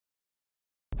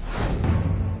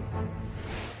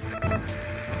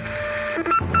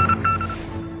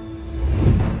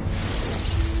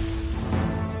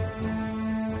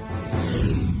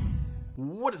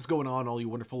What is going on, all you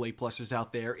wonderful A-plussers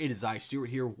out there? It is I, Stuart,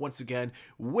 here once again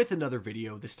with another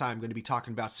video. This time I'm going to be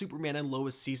talking about Superman and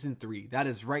Lois Season 3. That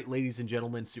is right, ladies and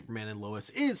gentlemen, Superman and Lois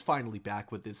is finally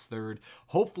back with its third,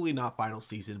 hopefully not final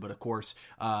season, but of course,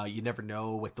 you never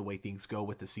know with the way things go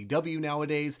with the CW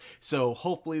nowadays, so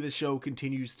hopefully the show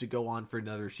continues to go on for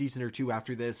another season or two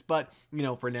after this, but, you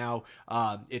know, for now,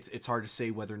 it's hard to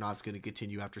say whether or not it's going to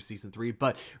continue after Season 3,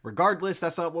 but regardless,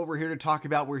 that's not what we're here to talk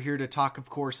about. We're here to talk, of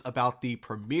course, about the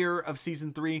premiere of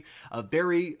Season 3, a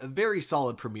very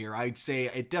solid premiere. I'd say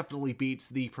it definitely beats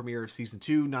the premiere of Season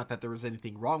 2, not that there was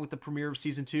anything wrong with the premiere of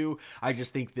Season 2, I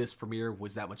just think this premiere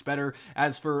was that much better.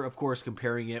 As for, of course,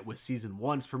 comparing it with Season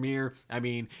 1's premiere, I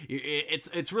mean,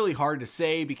 it's really hard to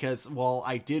say because, while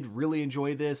I did really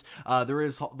enjoy this, there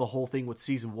is the whole thing with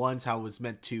Season 1's, how it was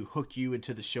meant to hook you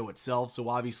into the show itself, so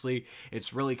obviously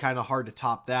it's really kind of hard to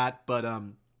top that, but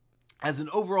as an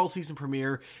overall season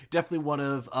premiere, definitely one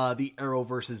of the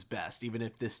Arrowverse's best, even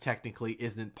if this technically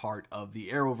isn't part of the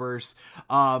Arrowverse.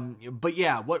 But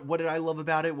yeah, what did I love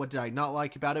about it? What did I not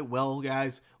like about it? Well,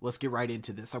 guys, let's get right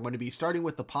into this. I'm going to be starting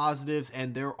with the positives,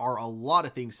 and there are a lot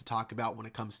of things to talk about when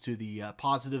it comes to the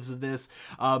positives of this.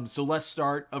 So let's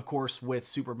start, of course, with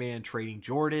Superman trading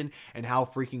Jordan and how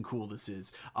freaking cool this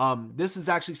is. This is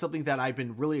actually something that I've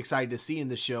been really excited to see in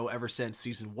the show ever since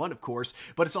Season 1, of course,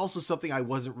 but it's also something I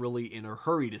wasn't really in a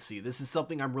hurry to see. This is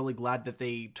something I'm really glad that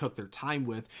they took their time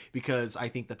with, because I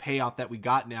think the payoff that we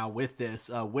got now with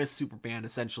this, with Superman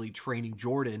essentially training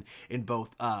Jordan in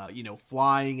both, you know,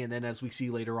 flying, and then as we see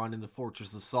later on in the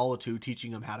Fortress of Solitude,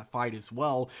 teaching him how to fight as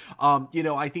well. You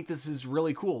know, I think this is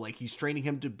really cool. Like, he's training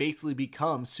him to basically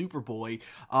become Superboy.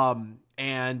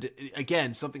 And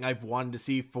again, something I've wanted to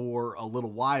see for a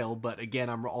little while, but again,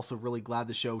 I'm also really glad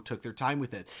the show took their time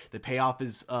with it. The payoff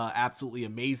is absolutely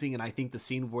amazing, and I think the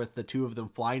scene with the two of them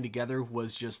flying together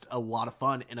was just a lot of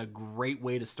fun and a great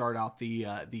way to start out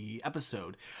the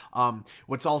episode.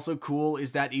 What's also cool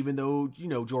is that even though, you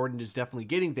know, Jordan is definitely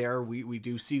getting there, we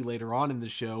do see later on in the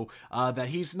show that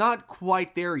he's not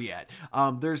quite there yet.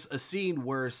 There's a scene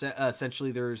where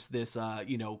essentially there's this,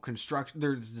 you know,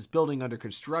 there's this building under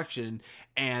construction,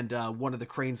 and one of the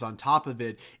cranes on top of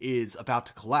it is about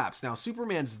to collapse. Now,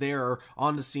 Superman's there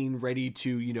on the scene ready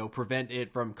to, you know, prevent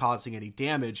it from causing any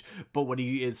damage, but what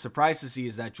he is surprised to see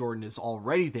is that Jordan is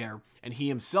already there, and he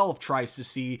himself tries to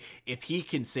see if he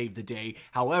can save the day.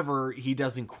 However, he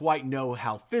doesn't quite know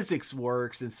how physics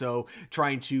works, and so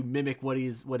trying to mimic what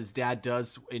his dad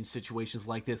does in situations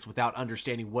like this without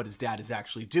understanding what his dad is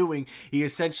actually doing, he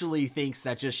essentially thinks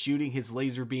that just shooting his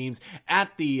laser beams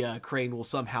at the crane will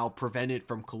somehow prevent it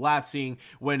from collapsing,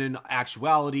 when in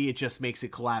actuality it just makes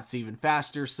it collapse even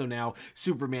faster. So now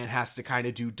Superman has to kind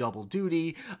of do double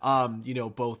duty, you know,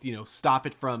 both, you know, stop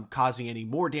it from causing any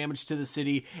more damage to the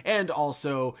city, and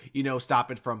also, you know,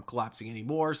 stop it from collapsing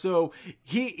anymore. So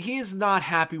he is not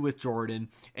happy with Jordan,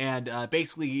 and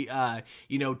basically,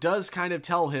 you know, does kind of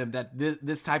tell him that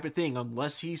this type of thing,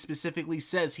 unless he specifically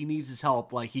says he needs his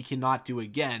help, like, he cannot do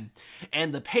again.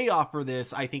 And the payoff for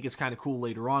this, I think, is kind of cool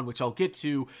later on, which I'll get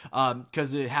to,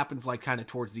 because it happens like kind of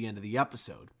towards the end of the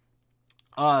episode.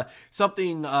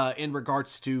 Something in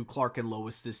regards to Clark and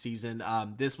Lois this season,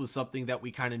 this was something that we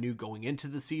kind of knew going into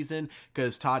the season,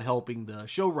 because Todd Helping, the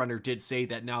showrunner, did say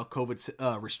that now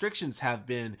COVID restrictions have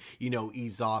been, you know,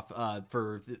 eased off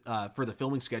for the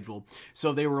filming schedule,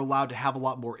 so they were allowed to have a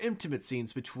lot more intimate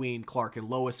scenes between Clark and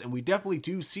Lois, and we definitely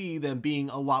do see them being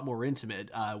a lot more intimate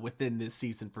within this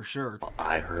season for sure.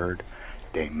 I heard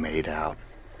they made out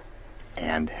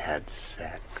and had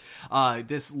sex.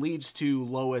 This leads to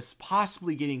Lois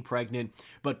possibly getting pregnant,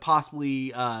 but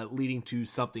possibly leading to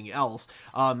something else.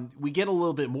 We get a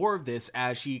little bit more of this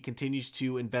as she continues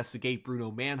to investigate Bruno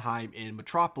Mannheim in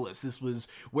Metropolis. This was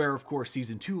where, of course,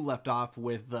 Season 2 left off,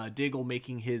 with Diggle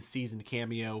making his season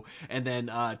cameo, and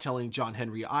then telling John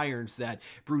Henry Irons that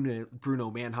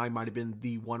Bruno Mannheim might have been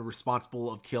the one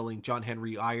responsible of killing John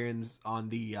Henry Irons on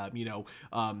the, you know,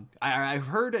 I've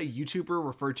heard a YouTuber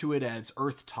refer to it as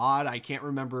Earth Todd. I can't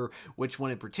remember which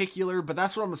one in particular, but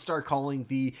that's what I'm gonna start calling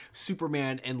the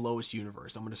Superman and Lois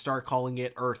universe. I'm gonna start calling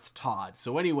it Earth Todd.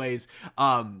 So anyways,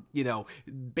 you know,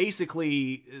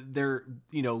 basically they're,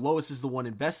 you know, Lois is the one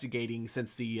investigating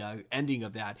since the ending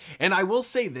of that. And I will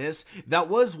say this, that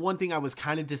was one thing I was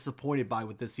kind of disappointed by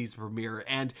with this season premiere,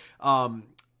 and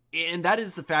And that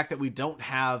is the fact that we don't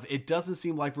have, it doesn't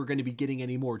seem like we're going to be getting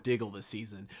any more Diggle this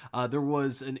season. There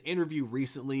was an interview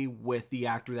recently with the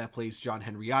actor that plays John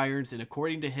Henry Irons, and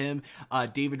according to him,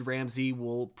 David Ramsey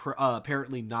will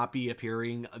apparently not be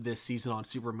appearing this season on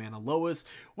Superman and Lois,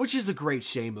 which is a great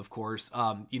shame, of course.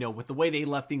 With the way they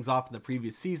left things off in the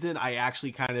previous season, I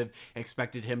actually kind of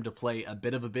expected him to play a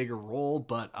bit of a bigger role,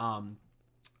 but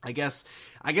I guess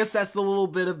that's the little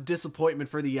bit of disappointment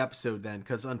for the episode then,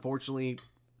 because unfortunately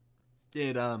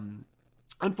it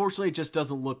just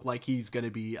doesn't look like he's going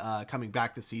to be coming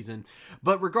back this season.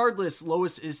 But regardless,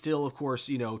 Lois is still, of course,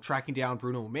 tracking down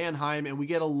Bruno Mannheim, and we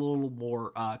get a little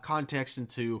more context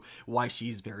into why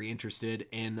she's very interested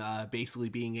in basically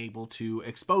being able to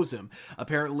expose him.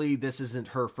 Apparently, this isn't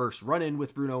her first run-in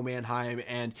with Bruno Mannheim,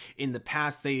 and in the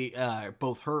past, they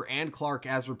both her and Clark,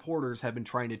 as reporters, have been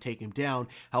trying to take him down.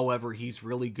 However, he's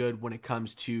really good when it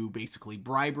comes to basically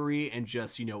bribery and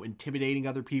just, intimidating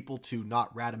other people to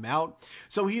not rat him out.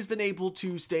 So he's been able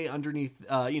to stay underneath,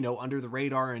 under the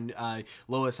radar, and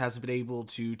Lois hasn't been able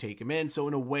to take him in. So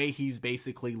in a way, he's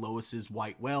basically Lois's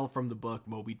white whale from the book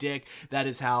Moby Dick. That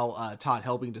is how Todd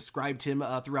Helbing described him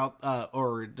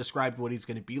or described what he's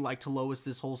going to be like to Lois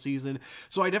this whole season.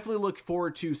 So I definitely look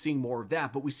forward to seeing more of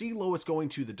that. But we see Lois going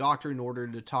to the doctor in order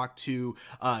to talk to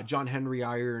John Henry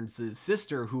Irons'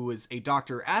 sister, who is a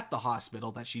doctor at the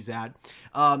hospital that she's at.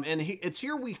 It's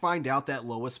here we find out that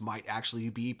Lois might actually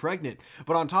be pregnant.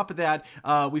 But on top of that,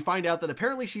 we find out that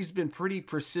apparently she's been pretty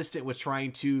persistent with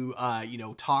trying to,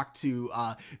 talk to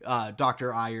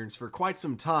Dr. Irons for quite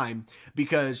some time,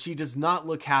 because she does not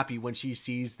look happy when she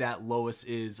sees that Lois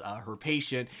is her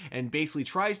patient, and basically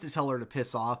tries to tell her to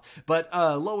piss off. But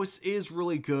Lois is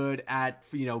really good at,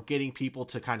 getting people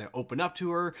to kind of open up to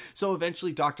her. So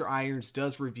eventually Dr. Irons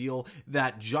does reveal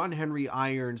that John Henry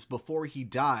Irons, before he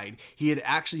died, he had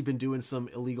actually been doing some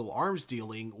illegal arms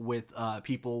dealing with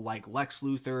people like Lex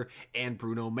Luthor and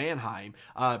Bruno Mannheim,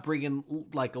 bringing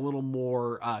like a little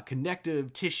more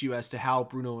connective tissue as to how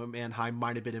Bruno Mannheim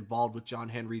might have been involved with John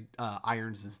Henry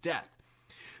Irons' death.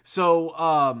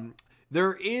 So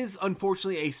there is,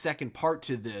 unfortunately, a second part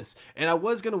to this, and I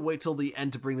was going to wait till the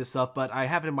end to bring this up, but I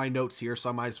have it in my notes here, so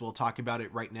I might as well talk about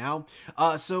it right now.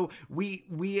 So we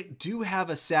do have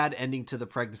a sad ending to the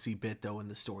pregnancy bit, though, in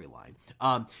the storyline.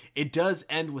 It does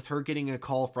end with her getting a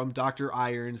call from Dr.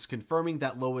 Irons confirming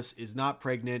that Lois is not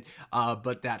pregnant,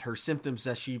 but that her symptoms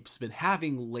that she's been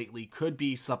having lately could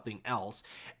be something else.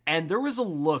 And there was a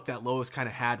look that Lois kind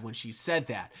of had when she said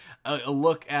that. A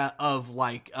look of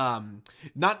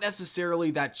not necessarily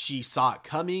that she saw it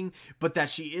coming, but that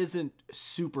she isn't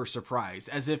super surprised.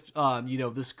 As if,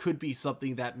 this could be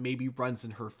something that maybe runs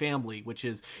in her family, which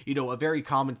is, a very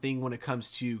common thing when it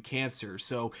comes to cancer.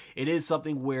 So it is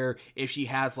something where if she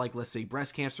has, let's say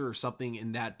breast cancer or something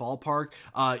in that ballpark,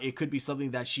 it could be something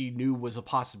that she knew was a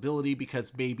possibility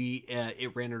because maybe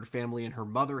it ran in her family and her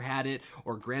mother had it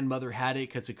or grandmother had it,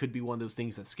 because it could be one of those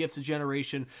things that skips a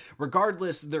generation.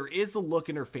 Regardless, there is a look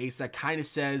in her face that kind of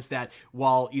says that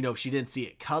while, she didn't see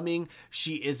it coming,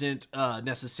 she isn't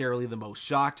necessarily the most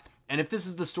shocked. And if this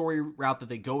is the story route that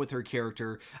they go with her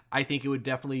character, I think it would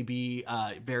definitely be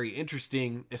very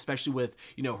interesting, especially with,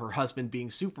 her husband being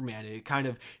Superman. It kind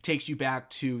of takes you back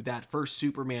to that first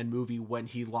Superman movie when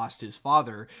he lost his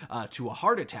father to a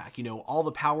heart attack. All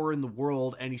the power in the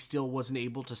world, and he still wasn't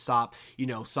able to stop,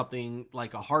 something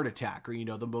like a heart attack or,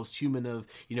 the most human of,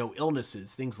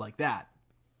 illnesses, things like that.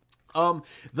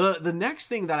 The next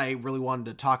thing that I really wanted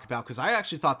to talk about, because I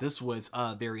actually thought this was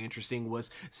very interesting, was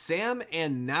Sam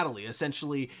and Natalie.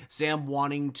 Essentially, Sam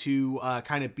wanting to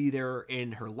kind of be there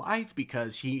in her life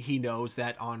because he knows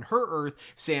that on her Earth,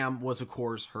 Sam was, of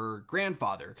course, her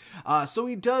grandfather. So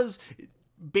he does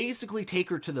basically take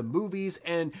her to the movies,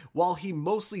 and while he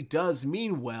mostly does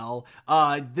mean well,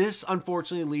 this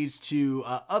unfortunately leads to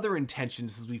other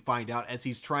intentions, as we find out, as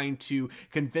he's trying to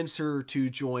convince her to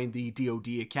join the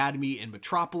DoD Academy in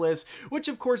Metropolis, which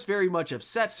of course very much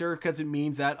upsets her, because it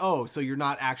means that, oh, so you're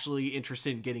not actually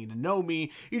interested in getting to know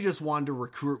me, you just wanted to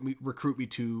recruit me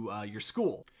to your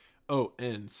school. Oh,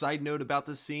 and side note about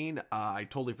this scene, I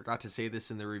totally forgot to say this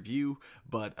in the review,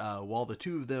 but while the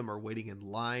two of them are waiting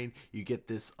in line, you get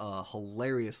this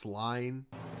hilarious line.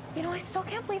 I still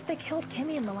can't believe they killed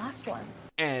Kimmy in the last one.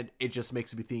 And it just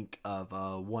makes me think of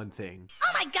one thing.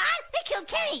 Oh my god, they killed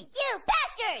Kimmy, you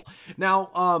bastard!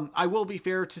 Now, I will be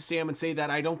fair to Sam and say that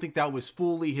I don't think that was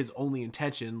fully his only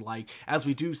intention. Like, as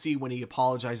we do see when he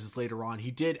apologizes later on,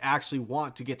 he did actually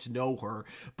want to get to know her,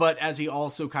 but as he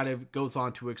also kind of goes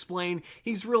on to explain,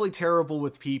 he's really terrible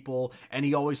with people, and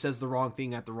he always says the wrong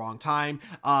thing at the wrong time,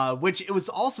 which it was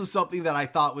also something that I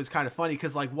thought was kind of funny,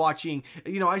 because like watching,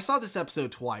 I saw this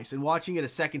episode twice, and watching it a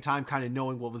second time, kind of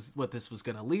knowing what this was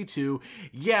going to lead to,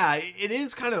 yeah, it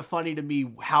is kind of funny to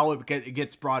me how it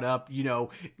gets brought up,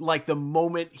 like the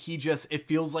moment it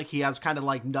feels like he has kind of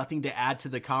like nothing to add to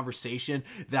the conversation,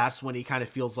 that's when he kind of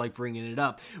feels like bringing it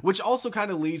up, which also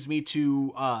kind of leads me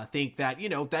to think that,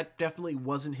 that definitely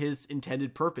wasn't his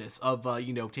intended purpose of,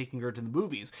 taking her to the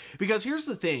movies. Because here's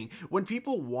the thing, when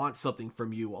people want something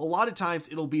from you, a lot of times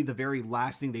it'll be the very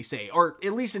last thing they say, or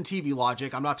at least in TV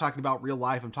logic. I'm not talking about real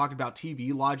life, I'm talking about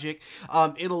TV logic.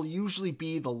 It'll usually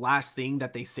be the last thing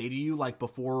that they say to you, like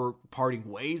before parting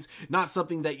ways, not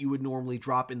something that you would normally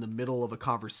drop in the middle of a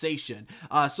conversation.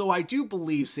 So I do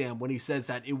believe Sam when he says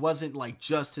that it wasn't like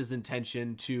just his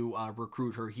intention to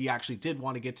recruit her. He actually did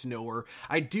want to get to know her.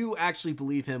 I do actually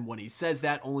believe him when he says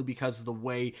that, only because of the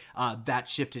way that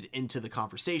shifted into the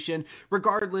conversation.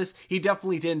 Regardless, he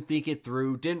definitely didn't think it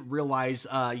through, didn't realize,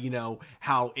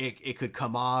 how it could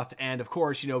come off. And of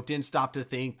course, didn't stop to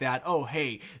think that, oh,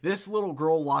 hey, this little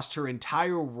girl lost her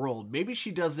entire world. Maybe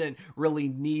she doesn't really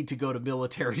need to go to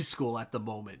military school at the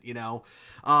moment,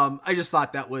 I just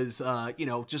thought that was,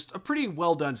 just a pretty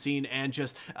well done scene, and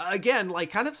just, again,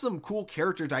 like kind of some cool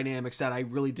character dynamics that I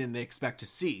really didn't expect to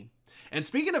see. And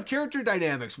speaking of character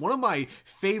dynamics, one of my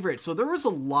favorites, so there was a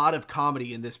lot of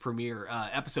comedy in this premiere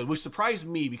episode, which surprised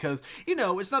me because,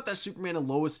 it's not that Superman and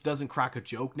Lois doesn't crack a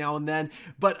joke now and then,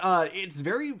 but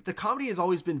the comedy has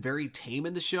always been very tame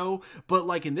in the show, but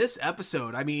like in this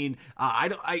episode, I mean,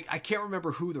 I can't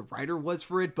remember who the writer was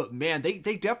for it, but man, they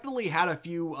definitely had a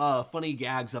few funny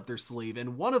gags up their sleeve,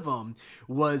 and one of them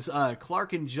was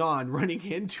Clark and John running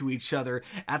into each other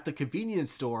at the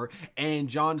convenience store, and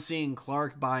John seeing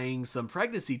Clark buying some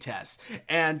pregnancy tests,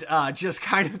 and just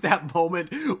kind of that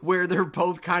moment where they're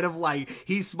both kind of like,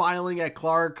 he's smiling at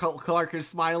Clark is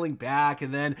smiling back,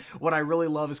 and then what I really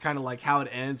love is kind of like how it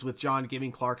ends with John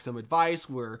giving Clark some advice,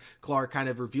 where Clark kind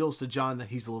of reveals to John that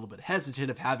he's a little bit hesitant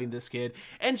of having this kid,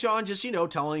 and John just,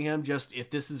 telling him, just,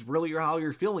 if this is really how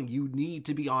you're feeling, you need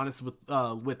to be honest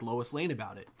with Lois Lane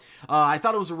about it. I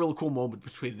thought it was a really cool moment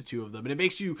between the two of them, and it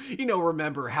makes you,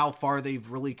 remember how far they've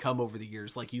really come over the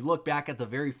years. Like, you look back at the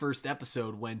very first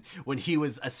episode when he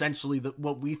was essentially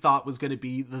what we thought was going to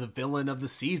be the villain of the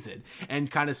season, and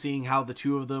kind of seeing how the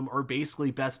two of them are basically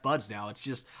best buds now. It's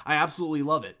just, I absolutely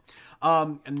love it.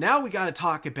 And now we got to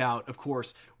talk about, of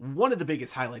course, one of the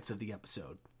biggest highlights of the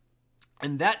episode,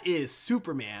 and that is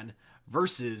Superman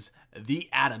versus the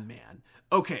Atom Man.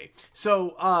 Okay,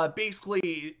 so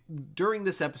basically during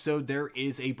this episode there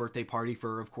is a birthday party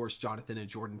for, of course, Jonathan and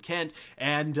Jordan Kent,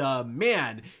 and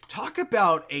man, talk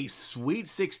about a sweet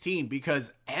 16,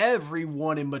 because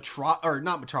everyone in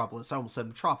Metropolis, I almost said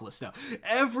Metropolis now,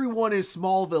 everyone in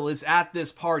Smallville is at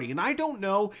this party, and I don't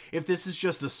know if this is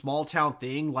just a small town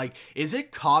thing. Like, is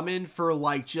it common for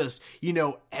like just,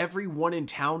 everyone in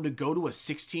town to go to a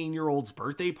 16-year-old's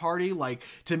birthday party? Like,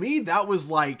 to me that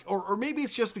was like, or maybe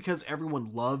it's just because everyone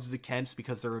loves the Kents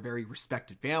because they're a very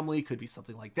respected family, could be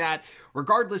something like that.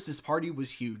 Regardless, this party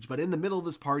was huge, but in the middle of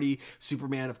this party,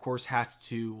 Superman of course has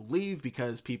to leave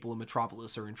because people in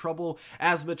Metropolis are in trouble,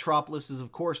 as Metropolis is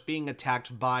of course being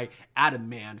attacked by Atom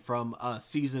Man from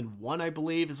season 1, I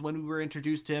believe, is when we were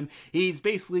introduced to him. He's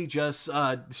basically just,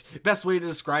 best way to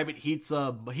describe it, he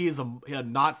is a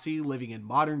Nazi living in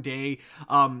modern day,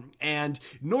 and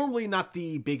normally not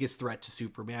the biggest threat to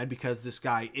Superman, because this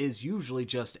guy is usually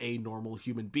just a normal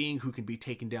human being who can be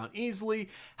taken down easily.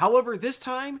 However, this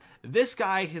time, this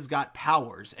guy has got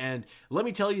powers, and let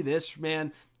me tell you this,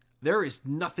 man, there is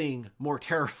nothing more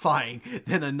terrifying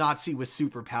than a Nazi with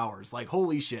superpowers. Like,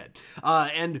 holy shit.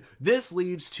 And this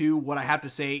leads to what I have to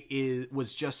say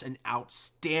was just an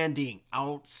outstanding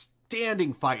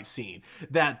fight scene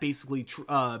that basically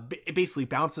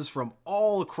bounces from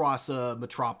all across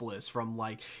Metropolis, from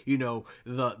like,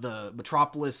 the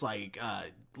Metropolis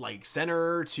like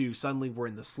center to suddenly we're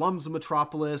in the slums of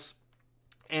Metropolis.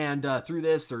 And through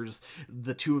this, there's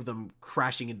the two of them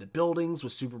crashing into buildings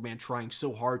with Superman trying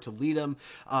so hard to lead them,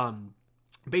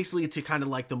 basically to kind of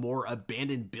like the more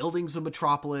abandoned buildings of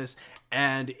Metropolis.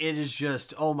 And it is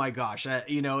just, oh my gosh,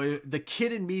 the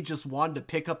kid in me just wanted to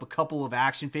pick up a couple of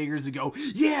action figures and go,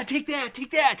 yeah, take that,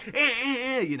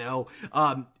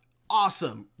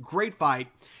 awesome, great fight.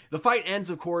 The fight ends,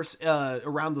 of course,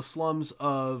 around the slums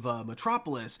of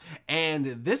Metropolis, and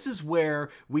this is where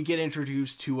we get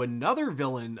introduced to another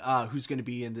villain who's going to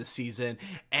be in this season,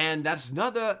 and that's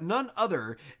none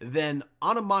other than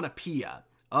Onomatopoeia.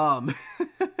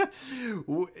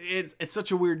 It's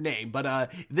such a weird name,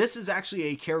 but this is actually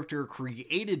a character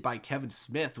created by Kevin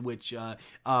Smith, which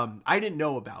I didn't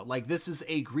know about. Like, this is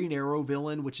a Green Arrow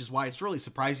villain, which is why it's really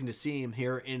surprising to see him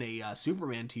here in a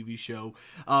Superman TV show.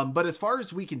 But as far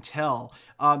as we can tell,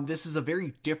 this is a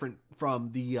very different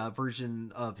from the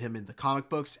version of him in the comic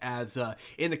books, as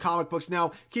in the comic books.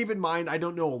 Now, keep in mind, I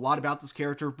don't know a lot about this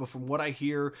character, but from what I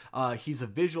hear, he's a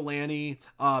vigilante,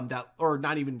 or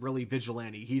not even really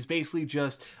vigilante. He's basically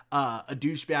just a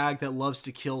douchebag that loves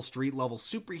to kill street level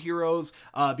superheroes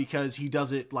because he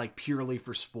does it like purely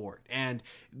for sport. And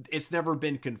it's never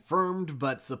been confirmed,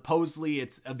 but supposedly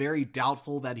it's very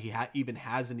doubtful that he even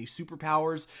has any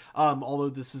superpowers. Although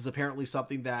this is apparently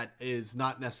something that is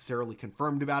not necessarily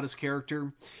confirmed about his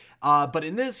character. But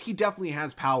in this, he definitely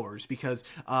has powers because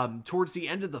towards the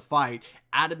end of the fight,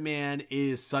 Atom Man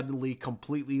is suddenly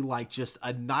completely like just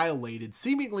annihilated,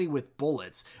 seemingly with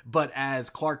bullets. But as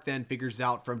Clark then figures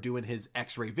out from doing his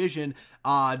X-ray vision,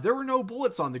 there were no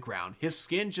bullets on the ground. His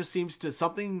skin just seems to,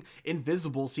 something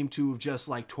invisible seemed to have just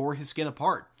like tore his skin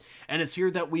apart. And it's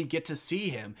here that we get to see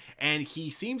him, and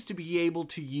he seems to be able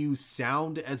to use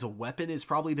sound as a weapon is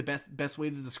probably the best way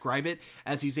to describe it,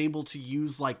 as he's able to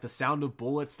use like the sound of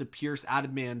bullets to pierce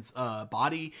Atom Man's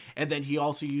body, and then he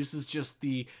also uses just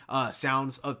the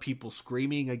sounds of people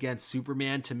screaming against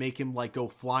Superman to make him like go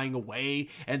flying away,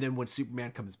 and then when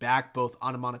Superman comes back, both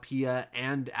Onomatopoeia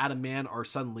and Atom Man are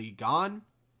suddenly gone.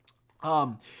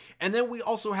 And then we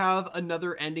also have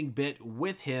another ending bit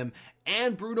with him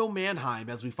and Bruno Mannheim,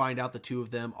 as we find out the two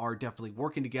of them are definitely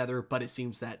working together, but it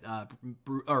seems that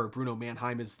Bruno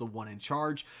Mannheim is the one in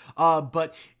charge.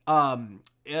 But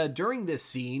during this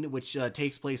scene, which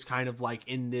takes place kind of like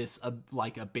in this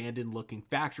like abandoned looking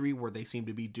factory where they seem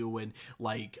to be doing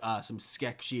like some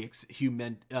sketchy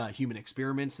human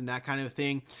experiments and that kind of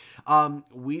thing,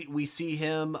 we see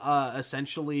him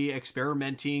essentially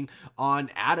experimenting on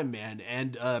Atom Man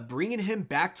and bringing him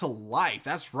back to life.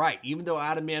 That's right. Even though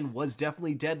Atom Man was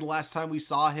definitely dead the last time we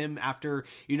saw him after,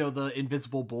 you know, the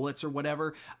invisible bullets or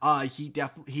whatever,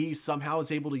 he somehow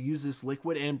is able to use this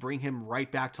liquid and bring him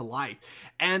right back to life.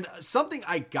 And something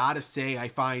I gotta say I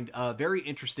find very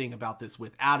interesting about this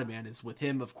with Atom Man is with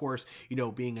him, of course, you know,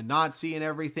 being a Nazi and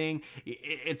everything.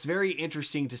 It's very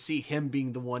interesting to see him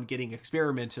being the one getting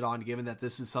experimented on, given that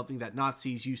this is something that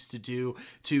Nazis used to do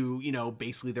to, you know,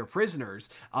 basically their prisoners.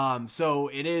 So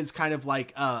it is kind of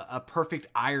like a perfect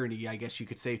irony, I guess you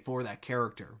could say, for that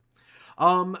character.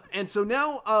 And so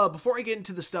now, before I get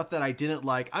into the stuff that I didn't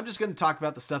like, I'm just going to talk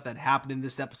about the stuff that happened in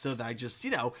this episode that I just,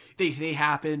 you know, they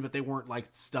happened, but they weren't like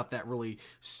stuff that really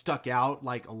stuck out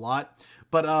like a lot.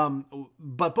 But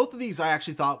both of these I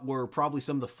actually thought were probably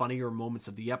some of the funnier moments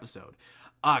of the episode.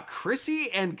 Chrissy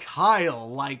and Kyle,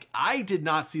 like, I did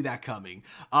not see that coming,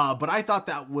 but I thought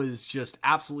that was just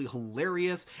absolutely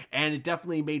hilarious, and it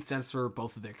definitely made sense for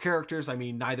both of their characters. I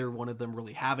mean, neither one of them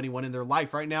really have anyone in their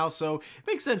life right now, so it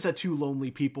makes sense that two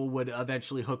lonely people would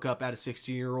eventually hook up at a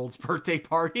 16-year-old's birthday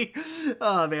party.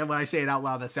 Man, when I say it out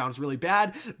loud, that sounds really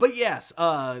bad, but yes,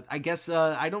 I guess,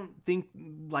 I don't think,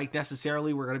 like,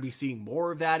 necessarily we're going to be seeing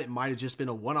more of that. It might have just been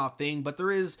a one-off thing, but there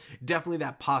is definitely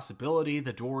that possibility.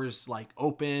 The doors, like,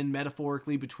 open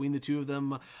metaphorically between the two of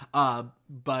them,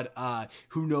 but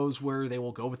who knows where they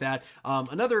will go with that.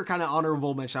 Another kind of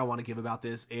honorable mention I want to give about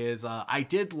this is I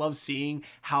did love seeing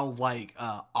how like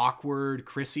awkward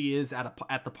Chrissy is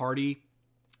at the party.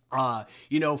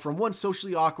 You know, from one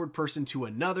socially awkward person to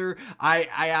another.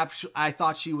 I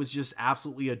thought she was just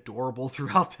absolutely adorable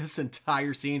throughout this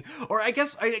entire scene. Or I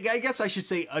guess I should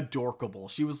say adorkable.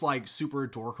 She was like super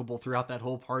adorkable throughout that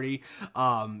whole party.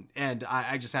 And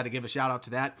I just had to give a shout out to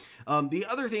that. The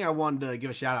other thing I wanted to give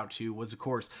a shout out to was, of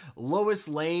course, Lois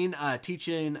Lane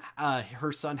teaching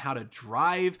her son how to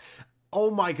drive.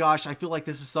 Oh my gosh, I feel like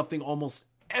this is something almost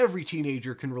every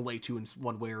teenager can relate to in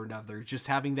one way or another. Just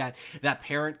having that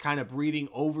parent kind of breathing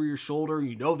over your shoulder.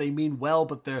 You know, they mean well,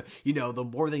 but the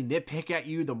more they nitpick at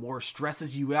you, the more it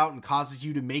stresses you out and causes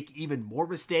you to make even more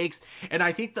mistakes. And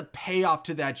I think the payoff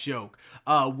to that joke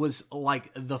was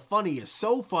like the funniest.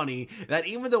 So funny that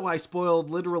even though I spoiled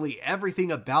literally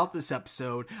everything about this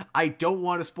episode, I don't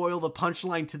want to spoil the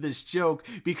punchline to this joke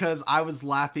because I was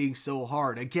laughing so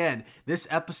hard. Again, this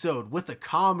episode with the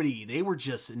comedy, they were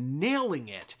just nailing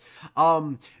it. it.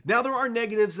 Now there are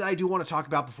negatives that I do want to talk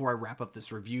about before I wrap up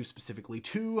this review, specifically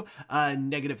two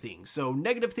negative things. So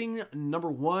negative thing number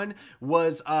one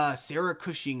was Sarah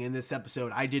Cushing in this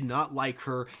episode. I did not like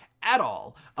her at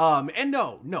all. And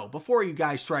no, before you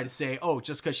guys try to say, oh,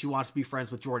 just because she wants to be friends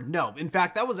with Jordan. No, in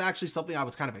fact, that was actually something I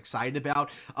was kind of excited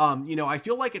about. I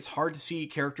feel like it's hard to see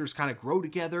characters kind of grow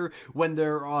together when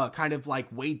they're kind of like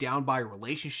weighed down by a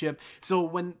relationship. So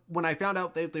when I found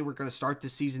out that they were going to start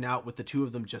this season out with the two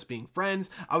of them just being friends,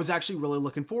 I was actually really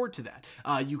looking forward to that.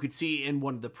 You could see in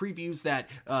one of the previews that,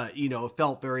 it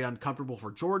felt very uncomfortable for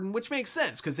Jordan, which makes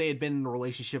sense because they had been in a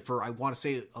relationship for, I want to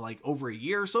say, like over a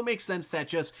year. So it makes sense that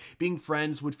just being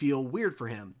friends would feel weird for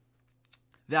him.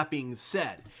 That being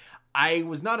said, I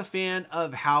was not a fan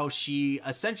of how she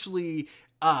essentially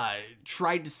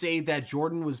tried to say that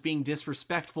Jordan was being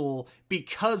disrespectful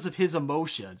because of his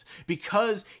emotions,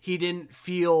 because he didn't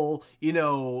feel,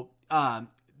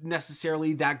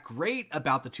 necessarily that great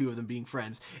about the two of them being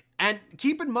friends. And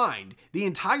keep in mind, the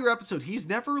entire episode, he's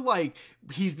never like,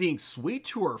 he's being sweet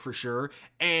to her for sure.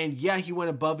 And yeah, he went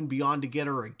above and beyond to get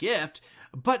her a gift,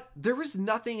 but there was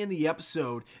nothing in the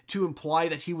episode to imply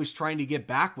that he was trying to get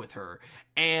back with her.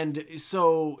 And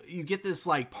so you get this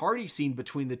like party scene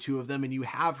between the two of them, and you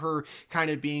have her kind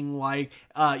of being like,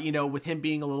 with him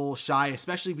being a little shy,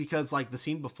 especially because like the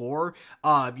scene before,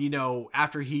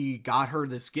 after he got her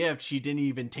this gift, she didn't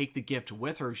even take the gift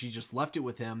with her. She just left it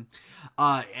with him.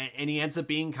 And he ends up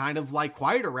being kind of like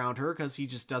quiet around her because he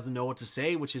just doesn't know what to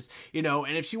say, which is,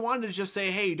 and if she wanted to just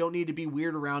say, hey, you don't need to be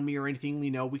weird around me or anything,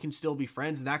 we can still be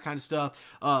friends and that kind of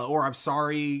stuff. Or I'm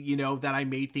sorry, that I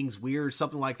made things weird,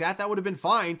 something like that, that would have been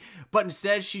fine. But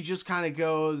instead she just kind of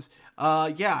goes,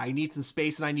 yeah, I need some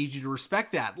space and I need you to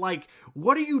respect that. Like,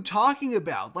 what are you talking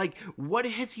about? Like, what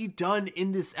has he done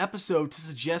in this episode to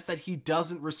suggest that he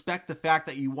doesn't respect the fact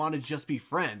that you want to just be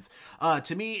friends?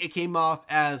 To me, it came off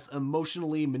as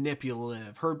emotionally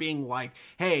manipulative. Her being like,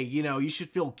 hey, you should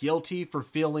feel guilty for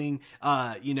feeling,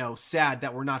 sad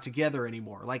that we're not together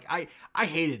anymore. Like, I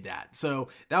hated that. So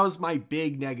that was my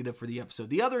big negative for the episode.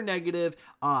 The other negative,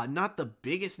 not the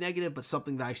biggest negative, but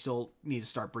something that I still need to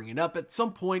start bringing up at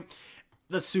some point,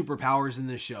 the superpowers in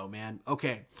this show, man.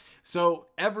 Okay, so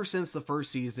ever since the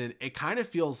first season, it kind of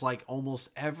feels like almost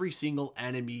every single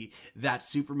enemy that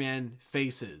Superman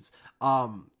faces,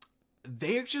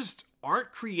 they just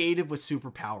aren't creative with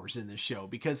superpowers in this show,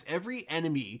 because every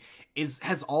enemy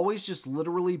has always just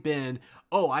literally been,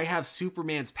 oh, I have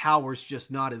Superman's powers,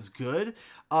 just not as good.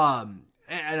 And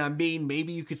I mean,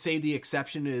 maybe you could say the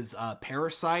exception is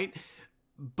Parasite,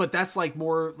 but that's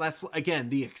again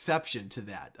the exception to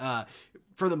that.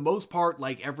 For the most part,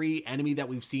 like every enemy that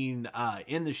we've seen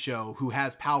in the show who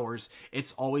has powers,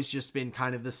 it's always just been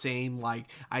kind of the same, like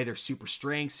either super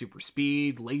strength, super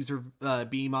speed, laser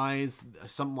beam eyes,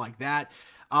 something like that.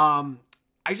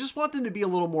 I just want them to be a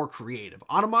little more creative.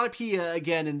 Onomatopoeia,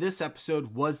 again, in this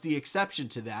episode was the exception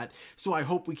to that. So I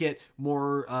hope we get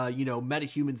more,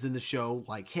 metahumans in the show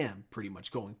like him pretty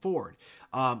much going forward.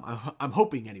 I'm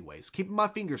hoping anyways, keeping my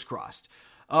fingers crossed.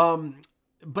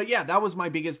 But yeah, that was my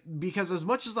biggest, because as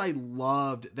much as I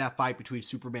loved that fight between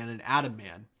Superman and Atom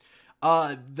Man,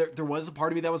 there was a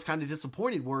part of me that was kind of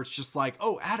disappointed, where it's just like,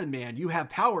 oh, Atom Man, you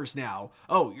have powers now.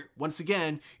 Oh, once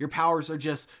again, your powers are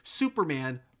just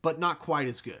Superman, but not quite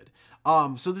as good.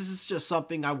 So this is just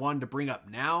something I wanted to bring up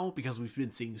now because we've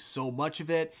been seeing so much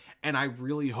of it, and I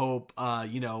really hope,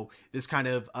 this kind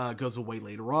of goes away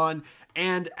later on.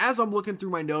 And as I'm looking through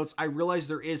my notes, I realize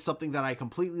there is something that I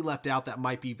completely left out that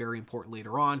might be very important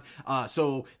later on.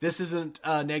 So this isn't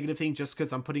a negative thing just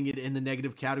because I'm putting it in the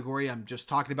negative category. I'm just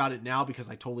talking about it now because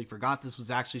I totally forgot this was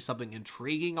actually something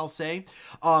intriguing, I'll say.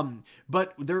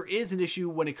 But there is an issue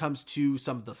when it comes to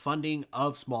some of the funding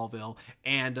of Smallville,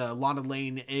 and Lana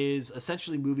Lane is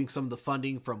essentially moving some of the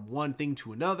funding from one thing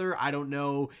to another. I don't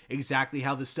know exactly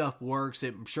how this stuff works.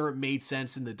 I'm sure it made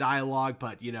sense in the dialogue,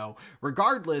 but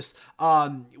regardless,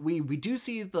 we do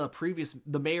see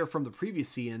the mayor from the previous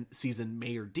season,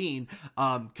 Mayor Dean,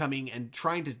 coming and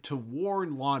trying to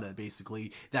warn Lana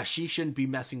basically that she shouldn't be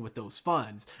messing with those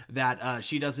funds, that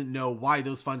she doesn't know why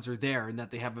those funds are there and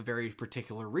that they have a very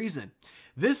particular reason.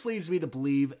 This leads me to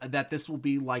believe that this will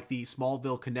be like the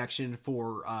Smallville connection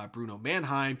for Bruno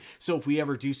Mannheim. So if we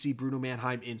ever do see Bruno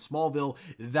Mannheim in Smallville,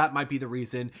 that might be the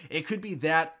reason. It could be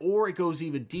that, or it goes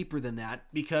even deeper than that,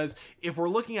 because if we're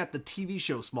looking at the TV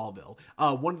show Smallville,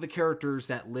 one of the characters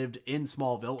that lived in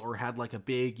Smallville or had like a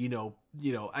big,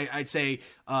 I'd say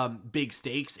big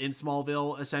stakes in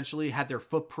Smallville, essentially had their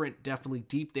footprint definitely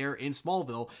deep there in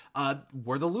Smallville,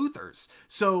 were the Luthers.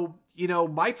 So,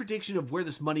 my prediction of where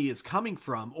this money is coming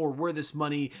from, or where this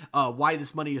money, why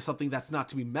this money is something that's not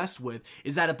to be messed with,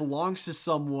 is that it belongs to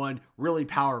someone really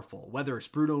powerful, whether it's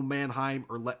Bruno Mannheim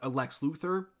or Lex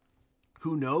Luthor.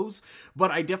 Who knows?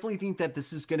 But I definitely think that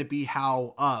this is going to be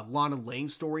how Lana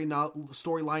Lang's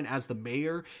storyline as the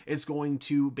mayor is going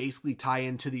to basically tie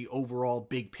into the overall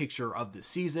big picture of the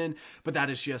season. But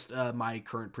that is just my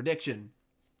current prediction.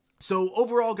 So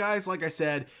overall, guys, like I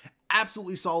said,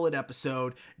 absolutely solid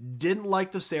episode. Didn't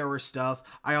like the Sarah stuff.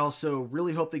 I also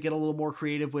really hope they get a little more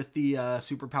creative with the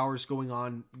superpowers going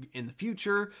on in the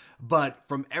future. But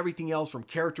from everything else, from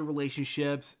character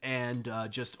relationships and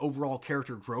just overall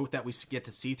character growth that we get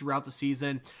to see throughout the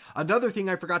season. Another thing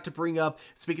I forgot to bring up,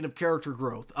 speaking of character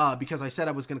growth, because I said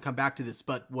I was going to come back to this,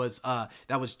 but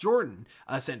that was Jordan,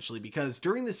 essentially. Because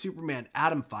during the Superman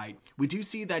Atom fight, we do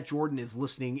see that Jordan is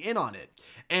listening in on it.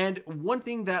 And one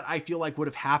thing that I feel like would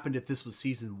have happened if this was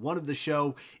season 1 of the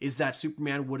show is that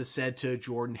Superman would have said to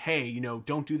Jordan, hey,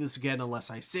 don't do this again unless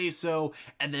I say so.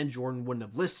 And then Jordan wouldn't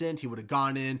have listened. He would have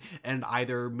gone in and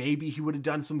either maybe he would have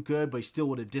done some good, but he still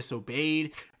would have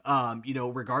disobeyed.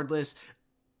 Regardless,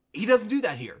 he doesn't do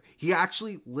that here. He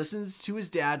actually listens to his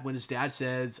dad when his dad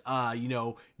says,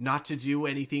 not to do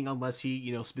anything unless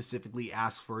he, specifically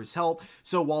asks for his help.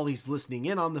 So while he's listening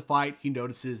in on the fight, he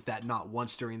notices that not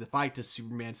once during the fight does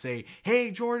Superman say,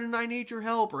 hey, Jordan, I need your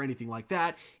help, or anything like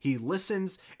that. He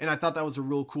listens, and I thought that was a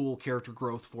real cool character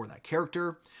growth for that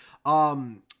character.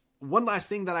 One last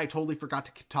thing that I totally forgot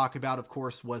to talk about, of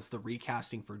course, was the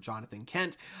recasting for Jonathan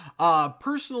Kent.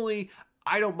 Personally,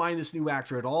 I don't mind this new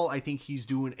actor at all. I think he's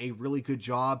doing a really good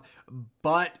job,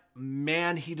 but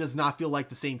man, he does not feel like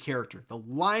the same character. The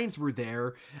lines were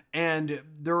there, and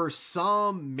there are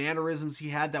some mannerisms he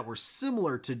had that were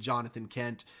similar to Jonathan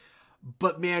Kent,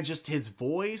 but man, just his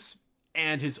voice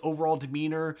and his overall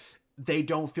demeanor, they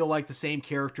don't feel like the same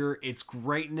character. It's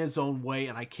great in his own way,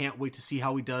 and I can't wait to see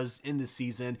how he does in this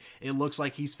season. It looks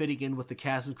like he's fitting in with the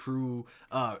cast and crew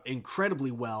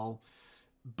incredibly well.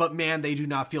 But man, they do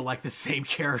not feel like the same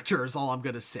character is all I'm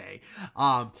going to say.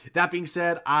 That being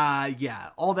said,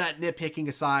 all that nitpicking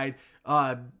aside,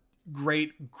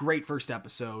 great first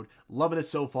episode. Loving it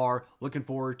so far. Looking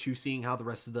forward to seeing how the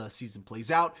rest of the season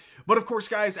plays out. But of course,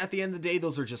 guys, at the end of the day,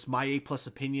 those are just my A+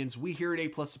 opinions. We here at A+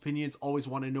 Opinions always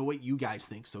want to know what you guys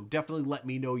think. So definitely let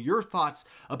me know your thoughts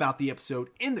about the episode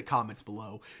in the comments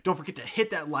below. Don't forget to hit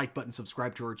that like button,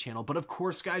 subscribe to our channel. But of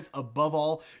course, guys, above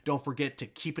all, don't forget to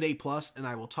keep it A+, and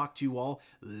I will talk to you all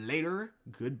later.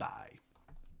 Goodbye.